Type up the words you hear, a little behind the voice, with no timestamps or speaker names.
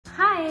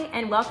Hi,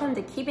 and welcome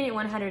to Keeping It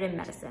 100 in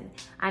Medicine.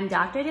 I'm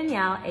Dr.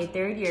 Danielle, a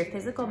third-year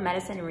Physical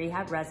Medicine and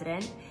Rehab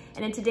resident,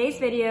 and in today's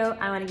video,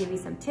 I want to give you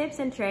some tips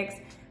and tricks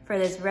for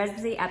this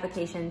residency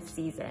application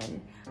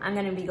season. I'm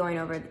going to be going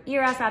over the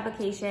ERAS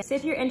application, so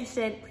if you're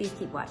interested, please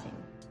keep watching.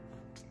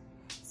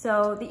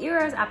 So the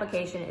ERAS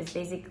application is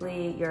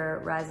basically your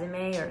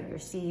resume or your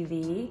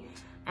CV,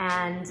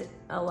 and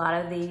a lot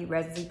of the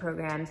residency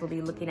programs will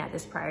be looking at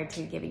this prior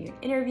to giving you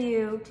an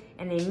interview,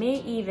 and they may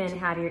even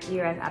have your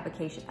ERAS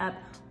application up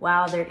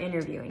while they're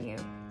interviewing you.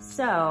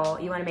 So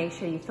you want to make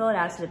sure you fill it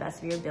out to the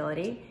best of your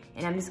ability,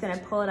 and I'm just going to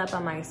pull it up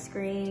on my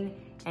screen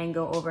and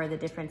go over the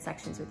different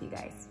sections with you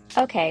guys.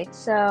 Okay,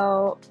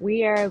 so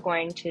we are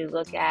going to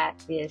look at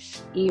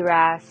this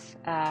ERAS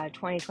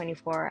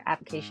 2024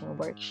 application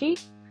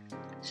worksheet.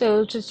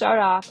 So to start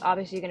off,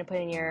 obviously you're going to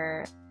put in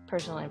your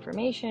personal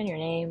information, your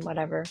name,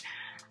 whatever.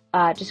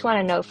 Just want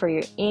to note for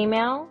your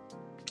email,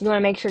 you want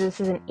to make sure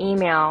this is an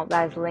email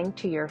that is linked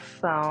to your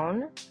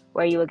phone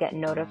where you will get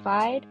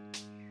notified.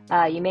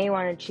 You may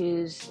want to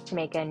choose to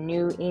make a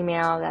new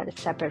email that is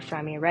separate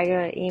from your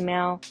regular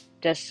email,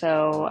 just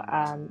so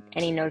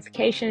any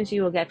notifications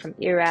you will get from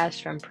ERAS,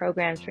 from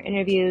programs, for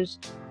interviews,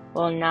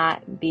 will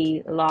not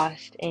be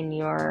lost in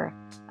your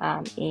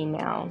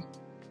email.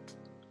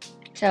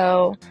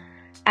 So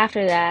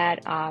after that,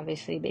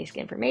 obviously basic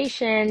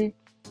information.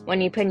 When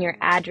you put in your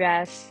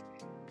address,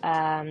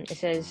 it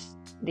says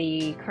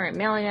the current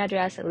mailing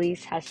address at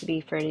least has to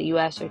be for the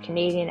US or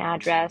Canadian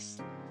address.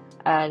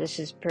 This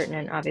is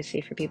pertinent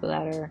obviously for people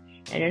that are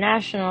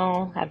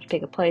international, have to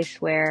pick a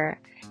place where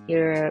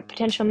your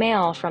potential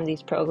mail from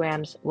these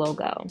programs will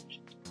go.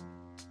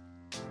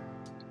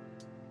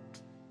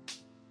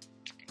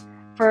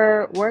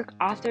 For work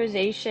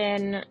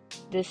authorization,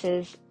 this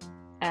is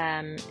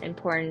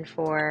important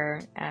for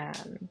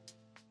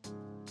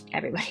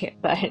everybody,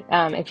 but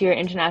if you're an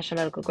international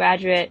medical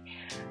graduate,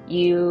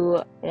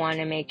 you want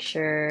to make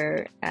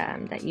sure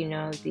that you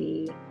know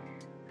the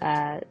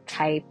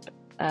type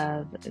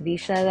of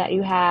visa that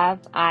you have.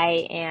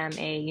 I am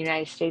a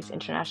United States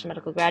international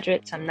medical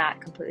graduate, so I'm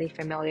not completely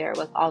familiar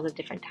with all the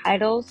different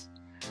titles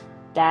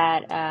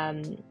that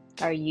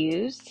are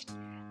used,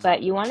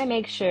 but you want to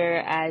make sure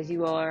as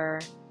you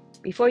are,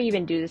 before you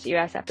even do this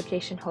ERAS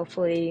application,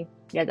 hopefully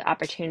you have the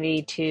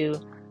opportunity to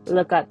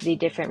look up the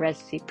different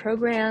residency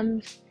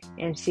programs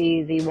and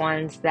see the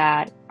ones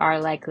that are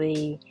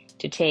likely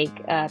to take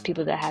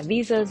people that have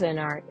visas and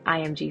are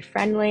IMG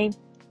friendly.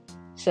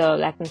 So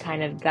that can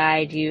kind of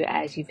guide you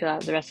as you fill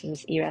out the rest of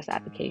this ERAS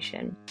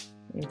application.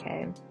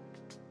 Okay.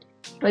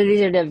 Well,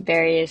 these are the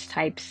various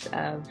types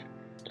of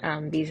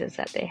visas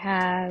that they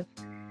have,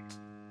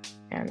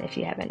 if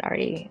you haven't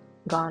already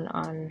gone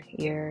on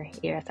your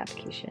ERAS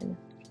application.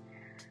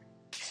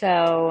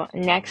 So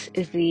next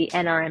is the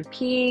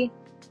NRMP.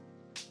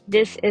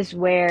 This is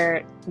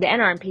where the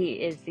NRMP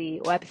is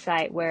the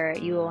website where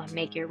you will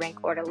make your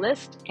rank order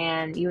list,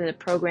 and you and the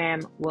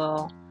program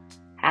will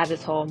have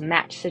this whole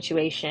match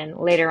situation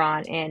later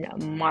on in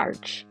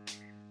March.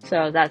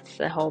 So that's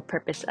the whole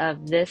purpose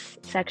of this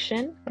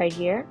section right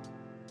here.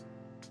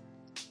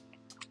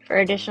 For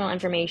additional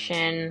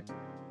information,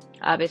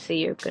 obviously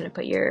you're going to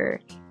put your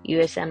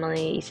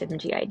USMLE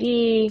E7G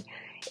ID.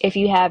 If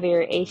you have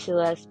your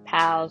ACLS,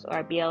 PALS,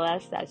 or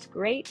BLS, that's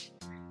great.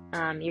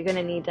 You're going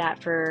to need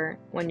that for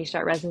when you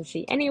start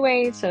residency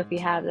anyway, so if you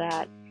have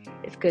that,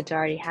 it's good to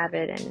already have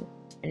it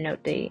and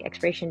note the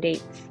expiration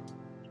dates.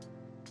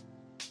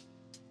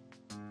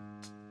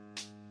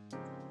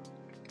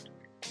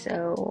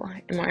 So,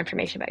 and more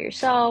information about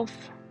yourself.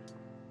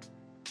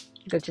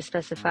 Good to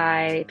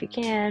specify if you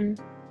can.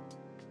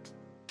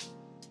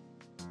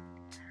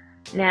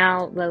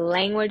 Now, the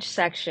language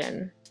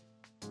section.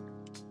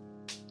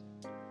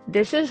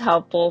 This is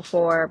helpful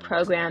for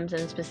programs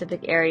in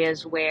specific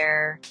areas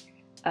where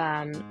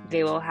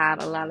they will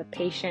have a lot of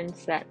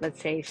patients that,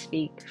 let's say,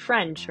 speak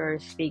French or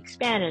speak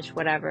Spanish,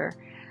 whatever.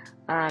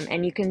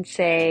 And you can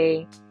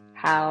say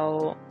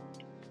how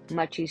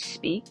much you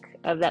speak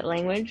of that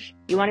language.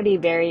 You want to be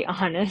very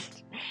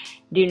honest.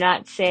 Do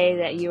not say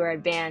that you are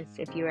advanced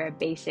if you are a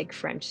basic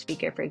French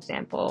speaker, for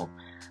example,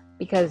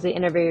 because the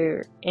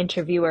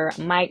interviewer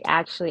might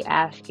actually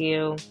ask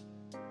you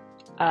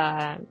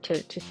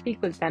to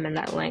speak with them in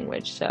that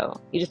language.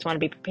 So you just want to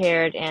be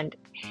prepared, and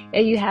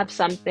if you have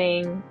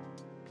something,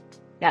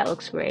 that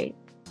looks great.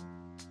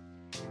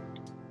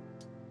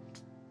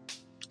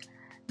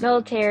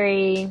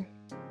 Military,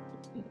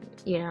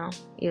 you know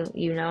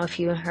if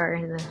you are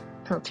in the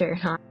military or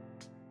not.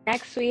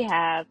 Next we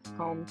have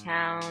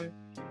hometown.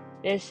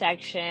 This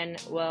section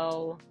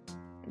will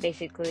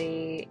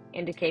basically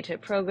indicate to a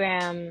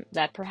program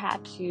that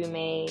perhaps you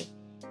may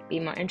be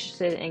more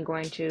interested in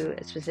going to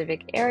a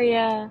specific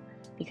area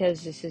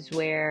because this is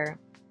where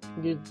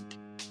you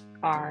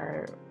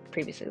are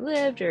previously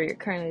lived or you're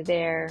currently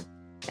there.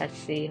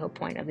 That's the whole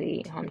point of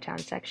the hometown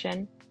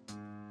section.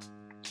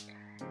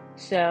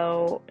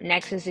 So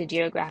next is the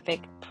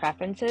geographic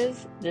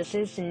preferences. This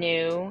is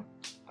new,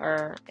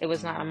 or it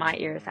was not on my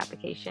ERAS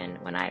application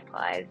when I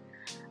applied.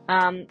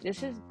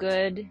 This is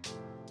good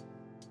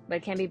but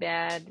it can be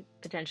bad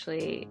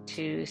potentially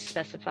to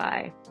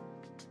specify.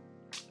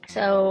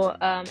 So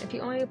if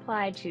you only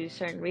apply to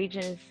certain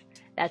regions,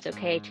 that's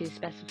okay to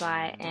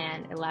specify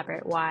and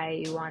elaborate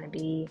why you want to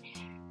be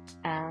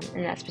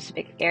in that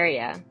specific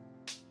area.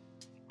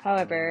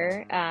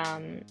 However,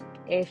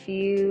 if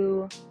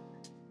you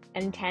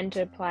intend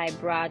to apply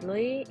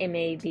broadly, it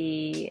may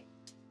be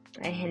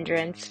a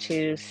hindrance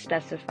to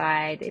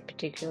specify the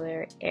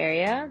particular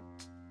area.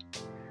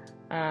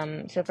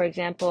 So for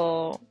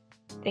example,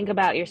 think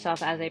about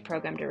yourself as a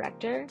program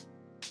director.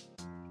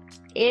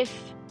 If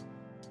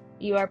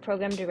you are a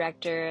program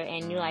director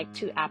and you like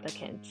 2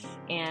 applicants,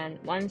 and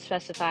one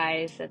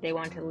specifies that they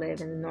want to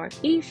live in the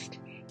Northeast,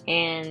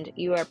 and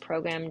you are a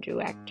program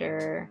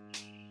director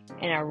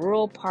in a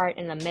rural part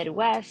in the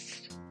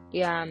Midwest,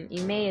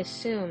 you may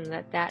assume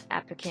that that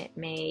applicant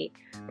may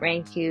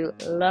rank you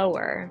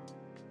lower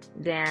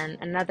than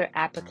another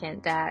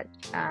applicant that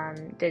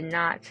did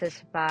not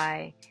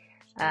specify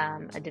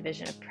a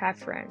division of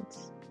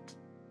preference.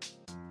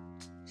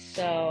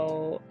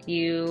 So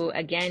you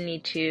again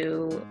need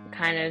to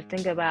kind of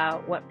think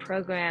about what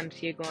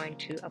programs you're going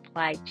to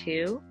apply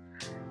to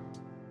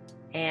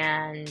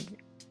and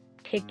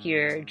pick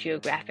your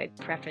geographic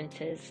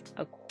preferences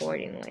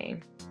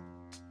accordingly.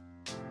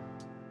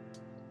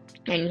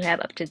 And you have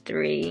up to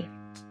 3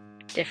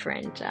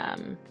 different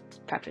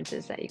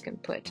preferences that you can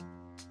put.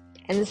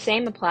 And the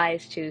same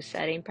applies to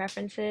setting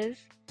preferences,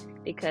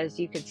 because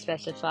you could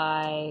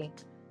specify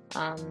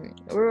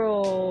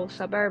rural,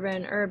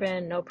 suburban,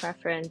 urban, no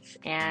preference,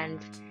 and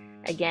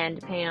again,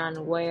 depending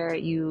on where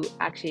you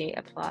actually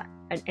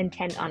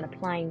intend on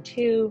applying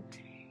to,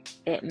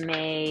 it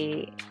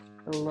may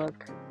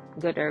look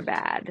good or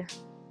bad.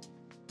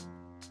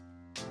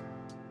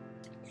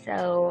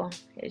 So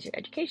here's your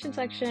education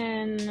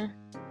section.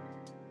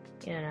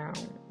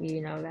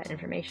 You know that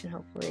information,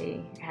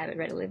 hopefully have it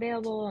readily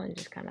available, and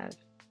just kind of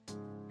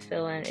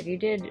fill in. If you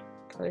did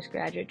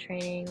postgraduate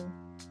training,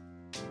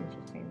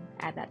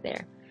 add that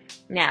there.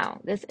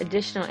 Now, this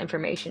additional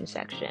information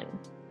section.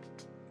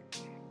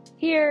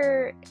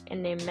 Here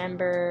in the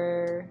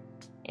member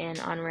and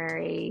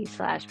honorary /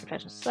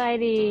 professional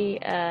society,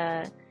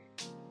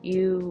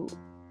 you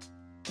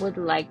would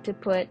like to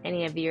put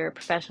any of your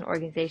professional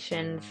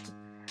organizations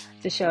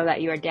to show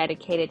that you are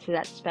dedicated to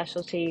that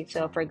specialty.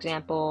 So for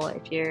example,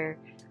 if you're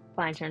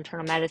applying to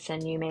internal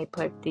medicine, you may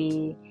put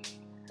the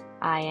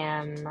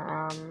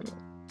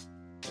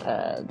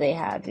they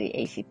have the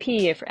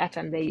ACP, or for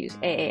FM they use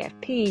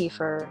AAFP,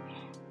 for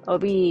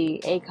OB,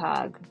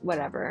 ACOG,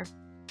 whatever,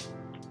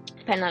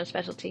 depending on the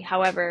specialty.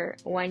 However,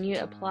 when you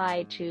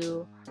apply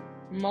to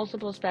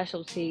multiple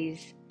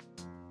specialties,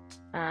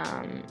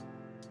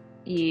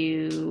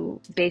 you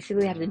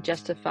basically have to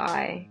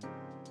justify,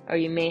 or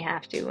you may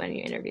have to when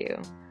you interview,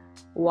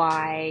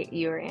 why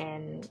you're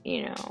in,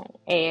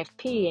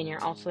 AFP and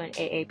you're also in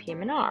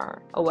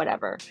AAPM&R or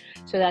whatever.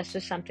 So that's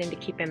just something to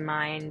keep in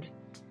mind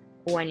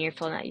when you're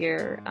filling out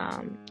your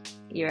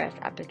ERAS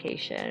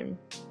application.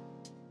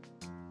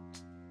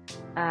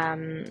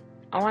 I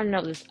want to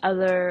note this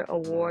other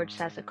award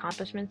 /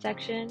 accomplishment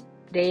section.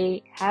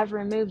 They have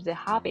removed the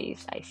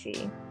hobbies, I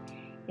see,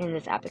 in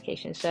this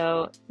application.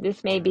 So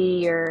this may be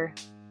your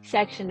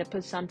section to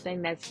put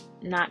something that's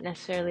not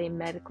necessarily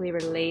medically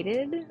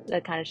related,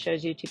 that kind of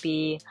shows you to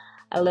be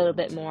a little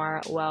bit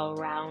more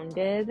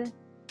well-rounded.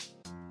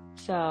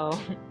 So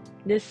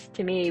this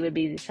to me would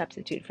be the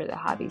substitute for the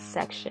hobbies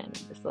section,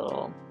 this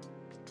little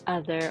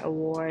other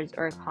awards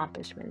or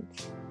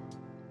accomplishments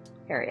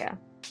area.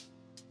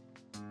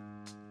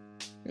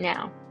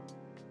 Now,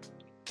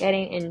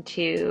 getting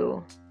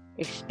into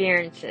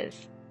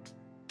experiences.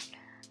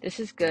 This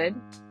is good.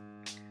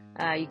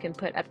 You can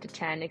put up to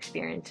 10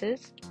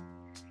 experiences.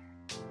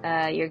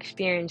 Your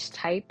experience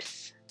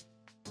types: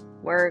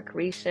 work,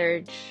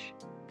 research,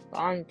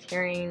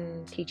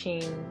 volunteering,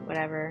 teaching,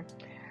 whatever.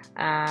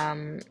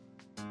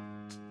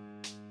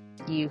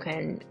 You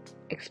can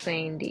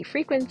explain the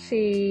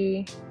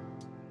frequency,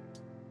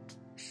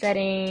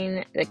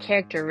 setting, the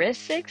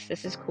characteristics.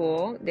 This is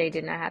cool. They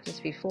did not have this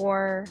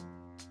before.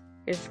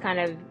 This is kind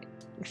of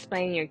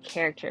explaining your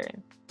character.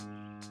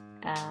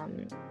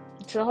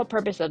 So the whole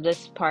purpose of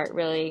this part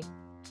really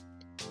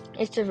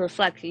is to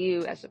reflect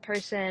you as a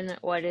person.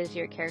 What is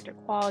your character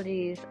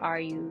qualities? Are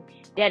you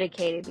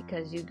dedicated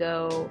because you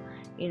go,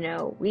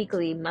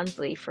 weekly,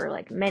 monthly for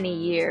like many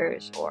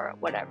years or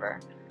whatever?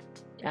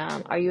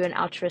 Are you an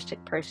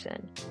altruistic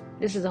person?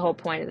 This is the whole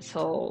point of this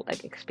whole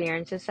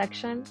experiences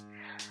section.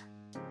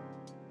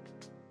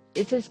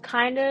 This is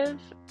kind of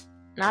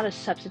not a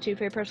substitute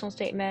for your personal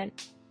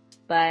statement,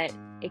 but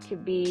it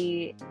could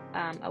be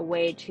a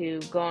way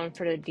to go in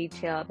further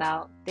detail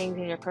about things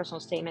in your personal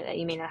statement that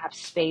you may not have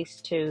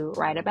space to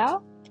write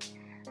about.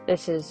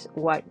 This is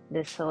what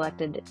the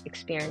selected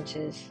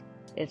experiences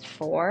is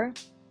for.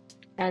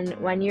 And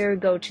when you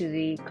go to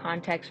the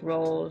context,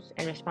 roles,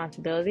 and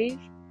responsibilities,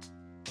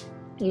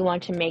 you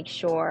want to make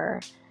sure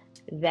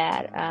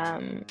that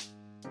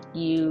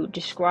you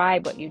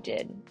describe what you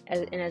did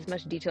in as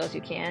much detail as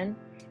you can,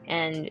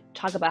 and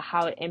talk about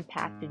how it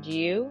impacted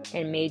you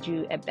and made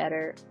you a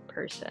better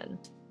person.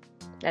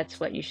 That's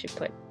what you should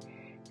put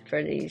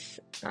for these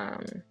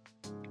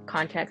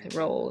context,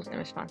 roles, and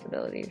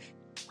responsibilities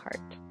part.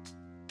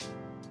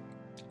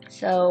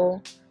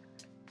 So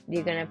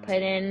you're going to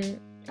put in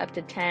up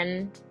to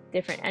 10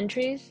 different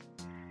entries,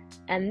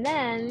 and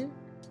then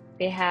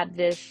they have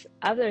this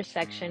other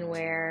section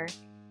where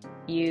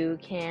you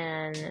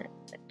can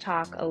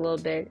talk a little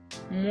bit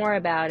more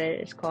about it.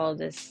 It's called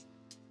this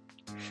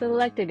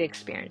selective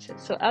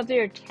experiences. So of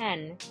your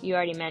 10 you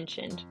already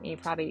mentioned, and you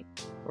probably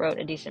wrote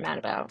a decent amount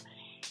about,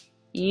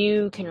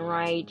 you can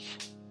write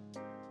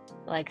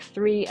like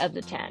 3 of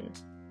the 10.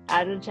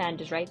 Out of the 10,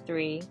 just write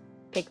 3.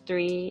 Pick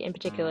 3 in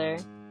particular,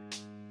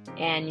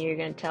 and you're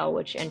going to tell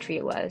which entry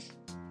it was.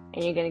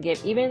 And you're going to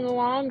give even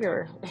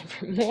longer,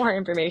 more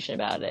information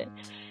about it.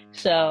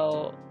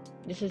 So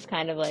this is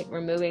kind of like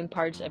removing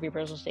parts of your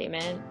personal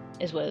statement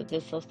is what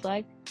this looks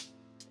like,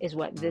 is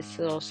what this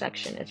little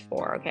section is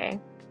for, okay?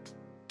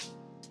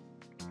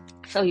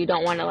 So you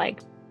don't want to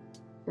like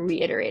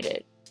reiterate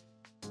it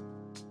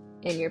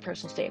in your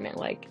personal statement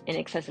like in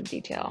excessive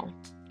detail,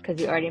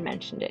 because you already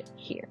mentioned it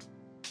here.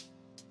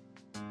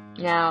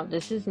 Now,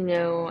 this is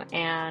new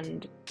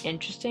and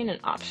interesting and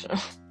optional.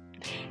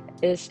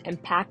 This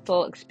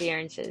impactful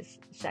experiences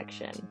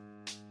section.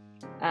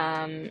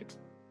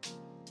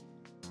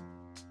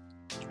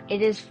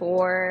 It is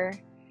for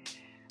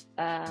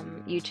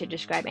you to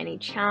describe any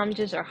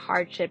challenges or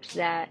hardships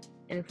that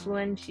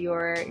influence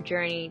your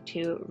journey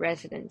to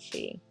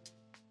residency.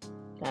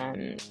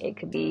 It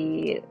could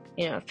be,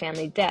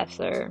 family deaths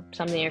or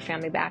something in your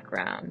family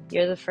background.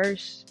 You're the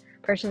first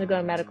person to go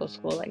to medical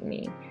school like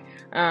me.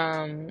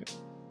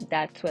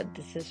 That's what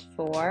this is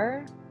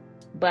for.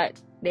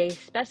 But they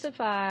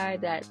specify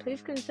that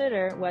please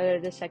consider whether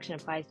this section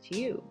applies to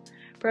you.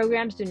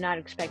 Programs do not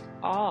expect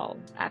all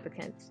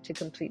applicants to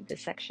complete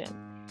this section.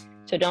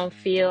 So don't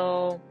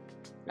feel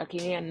like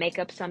you need to make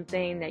up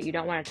something that you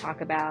don't want to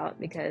talk about,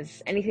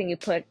 because anything you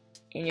put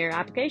in your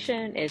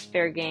application is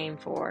fair game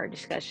for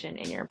discussion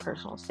in your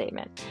personal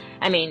statement.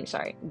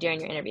 During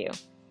your interview.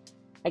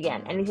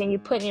 Again, anything you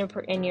put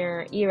in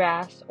your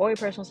ERAS or your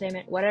personal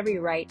statement, whatever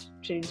you write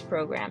to these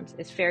programs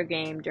is fair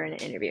game during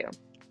the interview.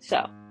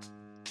 So,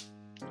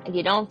 if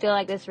you don't feel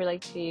like this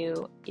relates to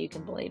you, you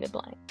can leave it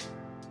blank.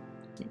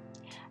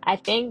 I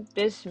think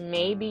this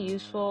may be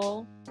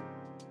useful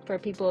for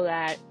people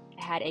that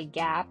had a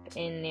gap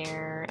in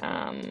their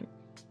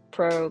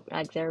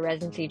their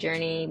residency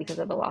journey because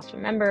of a loss of a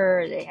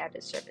member. They had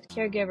to serve as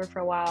caregiver for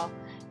a while.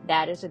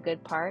 That is a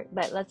good part.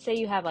 But let's say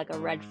you have like a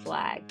red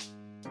flag,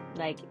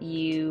 like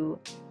you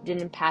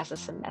didn't pass a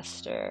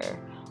semester,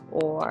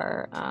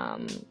 or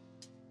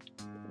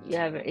you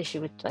have an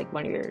issue with like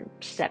one of your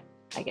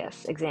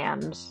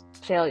exams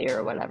failure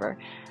or whatever.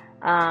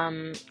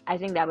 I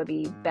think that would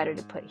be better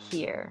to put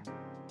here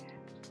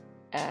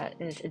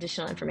in this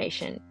additional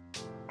information,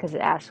 because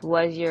it asks,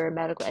 was your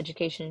medical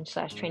education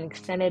 / training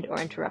extended or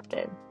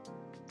interrupted?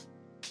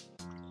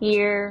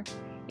 Here,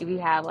 if you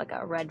have like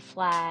a red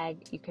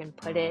flag, you can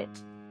put it,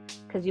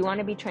 because you want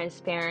to be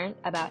transparent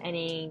about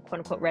any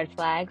quote-unquote red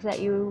flags that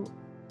you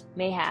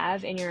may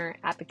have in your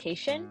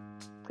application,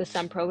 because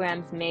some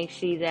programs may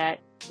see that,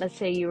 let's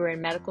say you were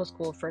in medical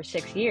school for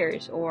 6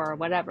 years or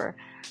whatever,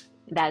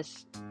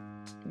 that's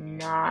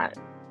not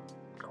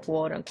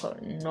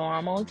quote-unquote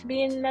normal to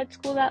be in med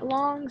school that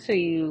long. So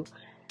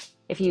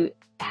if you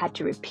had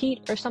to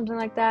repeat or something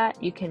like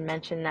that, you can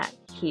mention that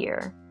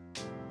here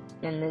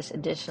in this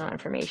additional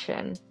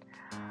information.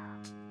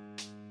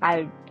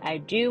 I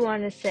do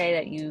want to say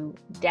that you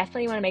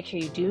definitely want to make sure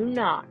you do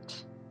not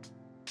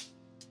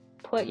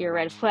put your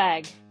red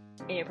flag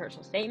in your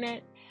personal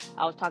statement.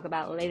 I'll talk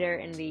about it later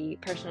in the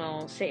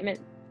personal statement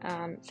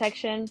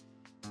section,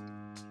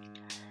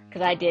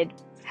 because I did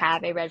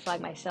have a red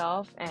flag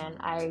myself and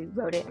I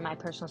wrote it in my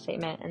personal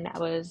statement, and that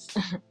was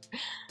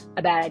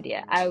a bad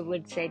idea. I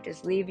would say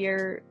just leave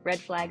your red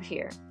flags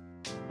here.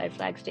 Red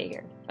flags stay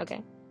here,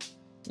 okay?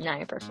 Not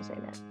your personal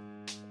statement.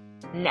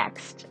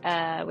 Next,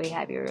 we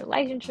have your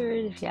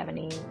licensures, if you have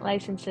any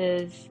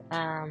licenses.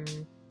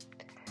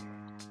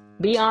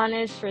 Be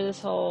honest for this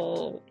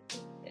whole,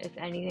 if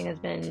anything has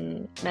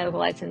been, medical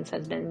license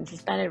has been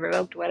suspended,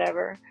 revoked,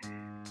 whatever.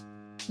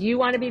 You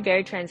want to be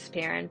very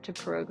transparent to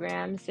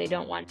programs. They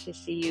don't want to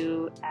see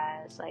you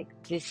as like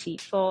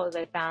deceitful if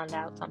they found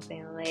out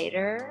something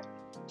later.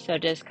 So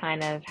just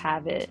kind of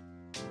have it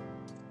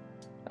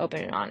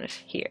open and honest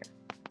here.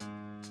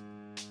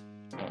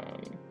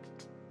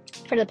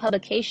 For the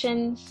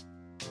publications,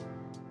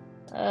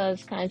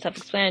 it's kind of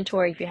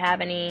self-explanatory. If you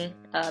have any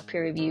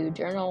peer-reviewed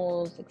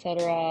journals,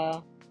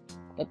 etc.,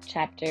 book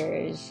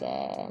chapters,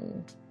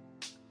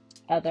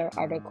 other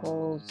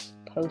articles,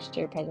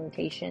 poster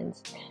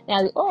presentations.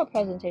 Now, the oral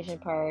presentation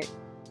part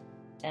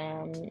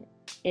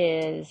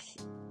is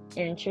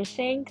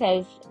interesting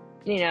because,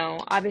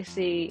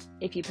 obviously,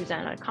 if you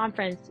present at a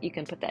conference, you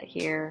can put that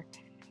here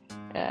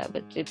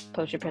with the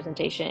poster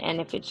presentation, and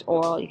if it's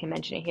oral, you can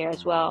mention it here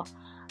as well.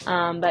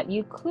 But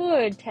you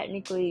could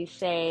technically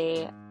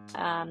say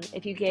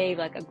if you gave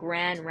like a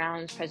grand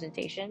rounds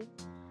presentation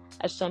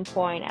at some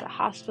point at a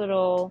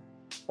hospital,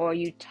 or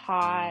you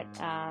taught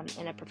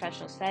in a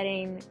professional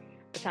setting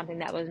or something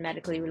that was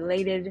medically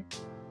related,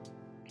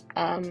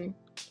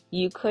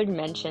 you could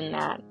mention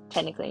that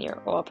technically in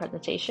your oral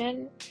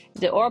presentation.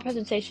 The oral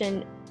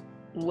presentation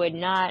would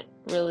not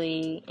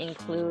really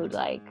include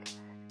like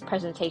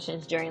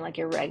presentations during like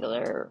your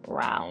regular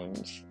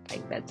rounds,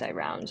 like bedside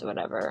rounds or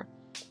whatever,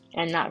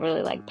 and not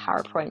really like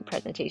PowerPoint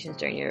presentations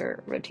during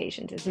your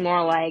rotations. It's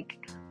more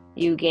like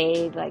you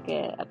gave like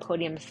a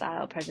podium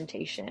style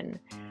presentation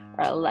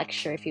or a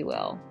lecture, if you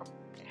will.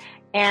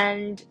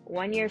 And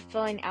when you're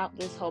filling out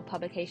this whole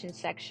publication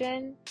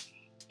section,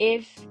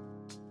 if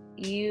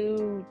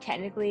you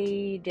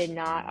technically did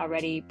not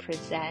already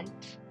present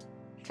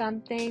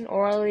something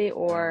orally,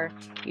 or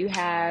you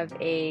have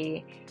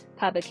a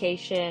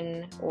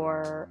publication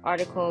or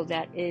article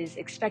that is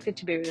expected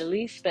to be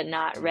released but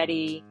not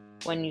ready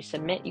when you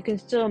submit, you can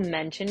still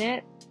mention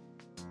it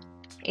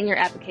in your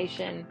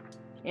application.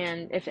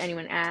 And if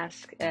anyone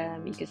asks,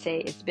 you could say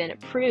it's been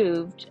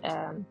approved,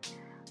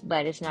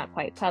 but it's not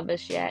quite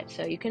published yet.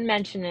 So you can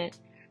mention it,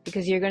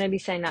 because you're going to be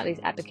sending out these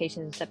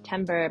applications in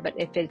September. But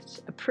if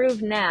it's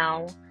approved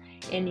now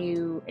and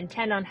you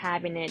intend on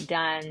having it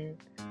done,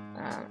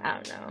 I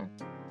don't know,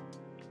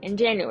 in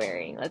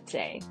January, let's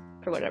say,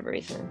 for whatever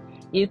reason,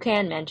 you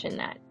can mention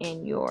that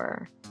in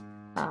your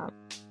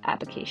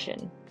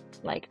application,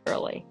 like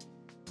early.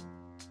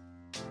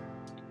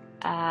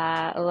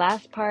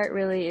 Last part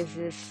really is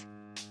this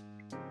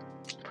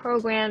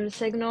program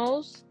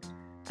signals.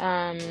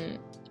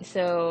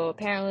 So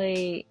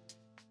apparently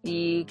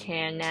you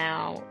can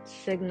now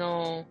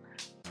signal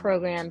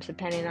programs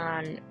depending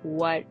on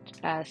what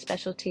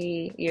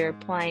specialty you're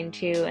applying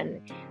to,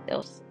 and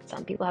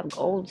some people have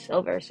gold,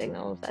 silver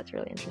signals. That's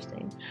really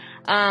interesting.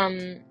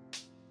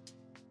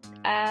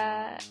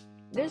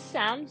 This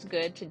sounds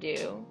good to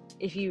do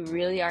if you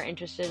really are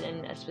interested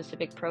in a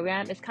specific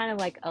program. It's kind of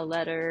like a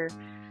letter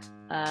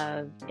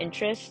of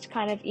interest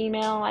kind of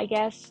email, I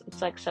guess.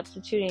 It's like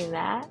substituting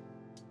that.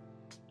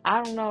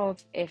 I don't know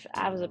if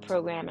I was a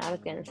program and I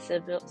was getting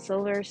a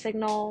silver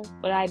signal,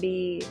 would I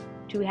be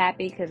too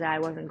happy because I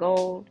wasn't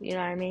gold? You know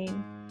what I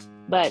mean?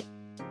 But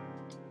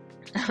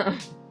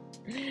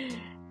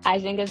I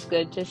think it's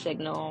good to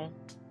signal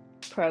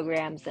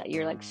programs that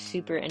you're like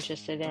super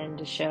interested in,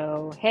 to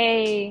show,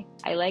 hey,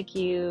 I like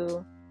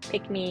you,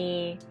 pick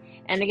me.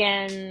 And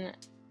again,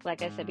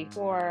 like I said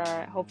before,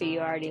 hopefully you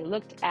already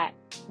looked at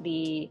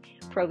the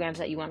programs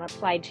that you want to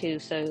apply to,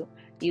 so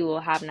you will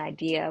have an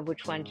idea of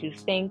which ones you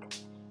think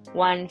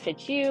one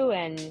fits you,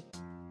 and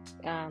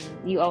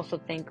you also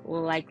think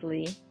will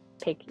likely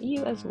pick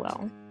you as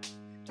well.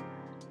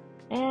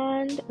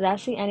 And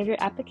that's the end of your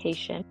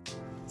application.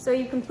 So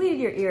you completed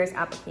your ERAS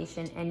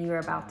application and you're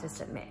about to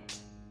submit.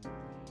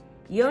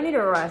 You don't need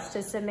to rush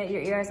to submit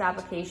your ERAS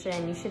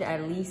application. You should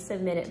at least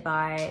submit it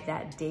by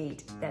that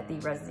date that the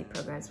residency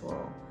programs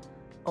will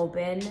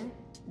open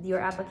your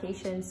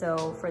application.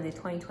 So for the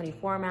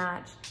 2024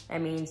 match,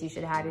 that means you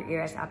should have your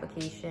ERAS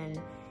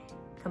application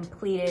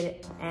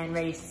completed and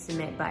ready to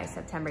submit by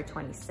September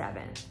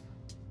 27th.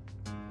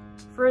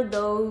 For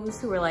those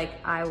who were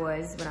like I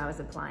was when I was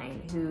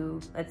applying,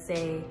 who, let's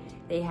say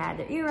they had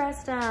their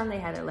ERAS done, they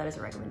had their letters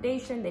of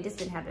recommendation, they just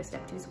didn't have their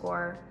step 2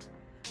 score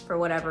for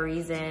whatever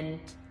reason,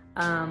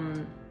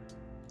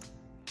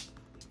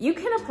 you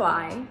can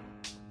apply,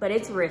 but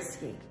it's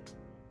risky.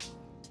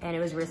 And it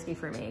was risky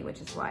for me,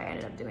 which is why I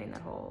ended up doing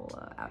that whole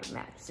out of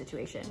match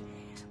situation.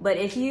 But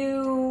if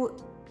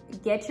you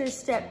get your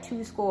step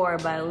 2 score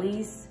by at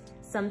least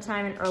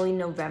sometime in early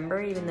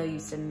November, even though you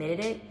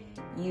submitted it,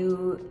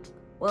 you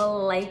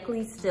will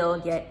likely still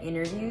get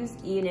interviews,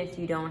 even if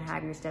you don't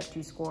have your step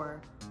 2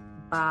 score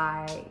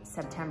by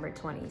September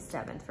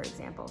 27th, for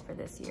example, for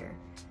this year,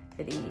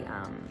 for the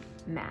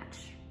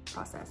match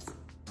process.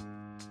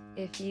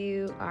 If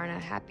you are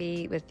not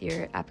happy with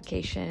your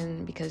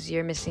application because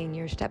you're missing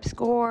your step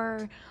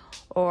score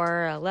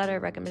or a letter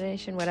of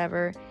recommendation,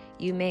 whatever,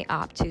 you may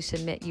opt to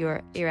submit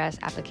your ERAS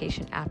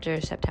application after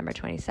September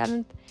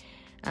 27th.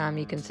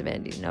 You can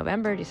submit it in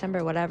November,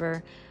 December,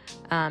 whatever.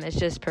 It's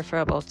just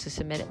preferable to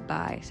submit it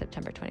by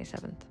September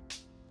 27th.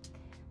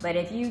 But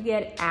if you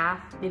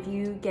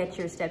get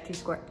your step 2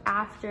 score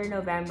after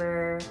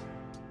November,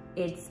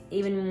 it's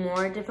even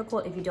more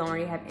difficult if you don't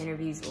already have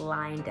interviews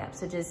lined up.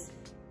 So just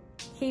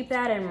keep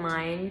that in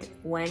mind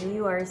when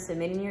you are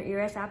submitting your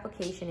ERAS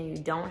application and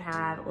you don't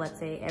have, let's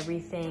say,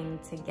 everything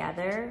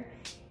together.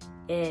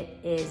 It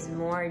is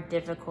more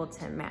difficult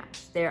to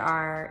match. There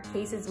are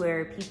cases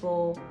where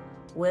people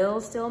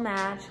will still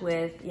match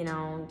with, you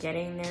know,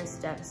 getting their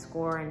step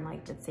score in,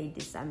 like, let's say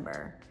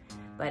December,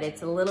 but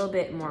it's a little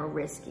bit more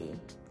risky.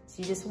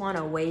 So you just want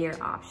to weigh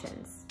your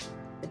options.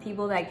 The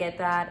people that get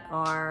that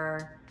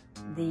are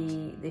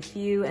the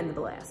few and the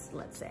blessed,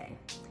 let's say,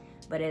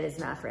 but it is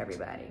not for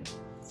everybody.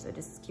 So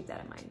just keep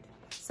that in mind.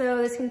 So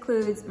this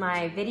concludes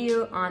my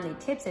video on the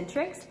tips and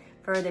tricks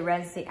for the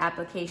residency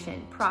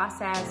application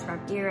process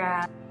from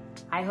ERAS.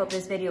 I hope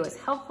this video was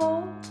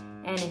helpful.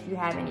 And if you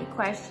have any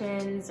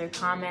questions or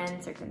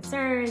comments or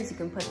concerns, you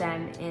can put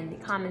them in the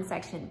comment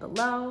section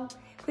below.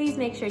 Please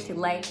make sure to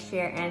like,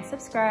 share, and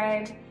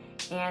subscribe.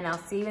 And I'll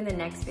see you in the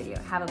next video.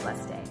 Have a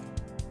blessed day.